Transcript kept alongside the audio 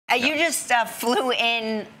You just flew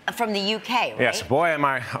in from the UK, right? Yes, boy, am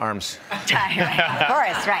I arms. Right, of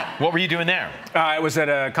course, right. What were you doing there? I was at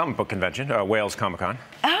a comic book convention, Wales Comic Con.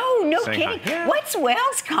 Oh, no Shanghai. kidding. Yeah. What's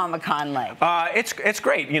Wales Comic Con like? It's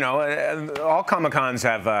great. You know, all Comic Cons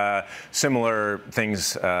have similar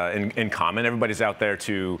things in common. Everybody's out there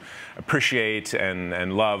to appreciate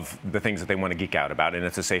and love the things that they want to geek out about, and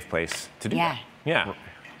it's a safe place to do that. Yeah.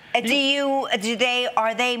 Are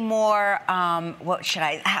they more, what should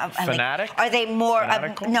I have? Fanatic? Are they more,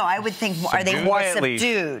 no, I would think, are they more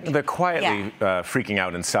subdued? They're quietly freaking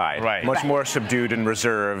out inside. Right. Much more subdued and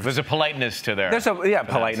reserved. There's a politeness to There's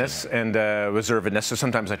politeness and reservedness, so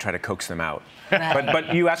sometimes I try to coax them out. Right.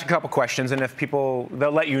 But you ask a couple questions, and if people,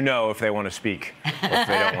 they'll let you know if they want to speak or if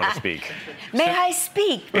they don't want to speak. May I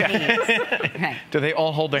speak, please? Do they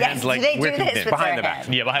all hold their hands like do they we're do this convinced? with Behind their the back. hands?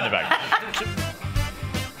 Yeah, behind the back.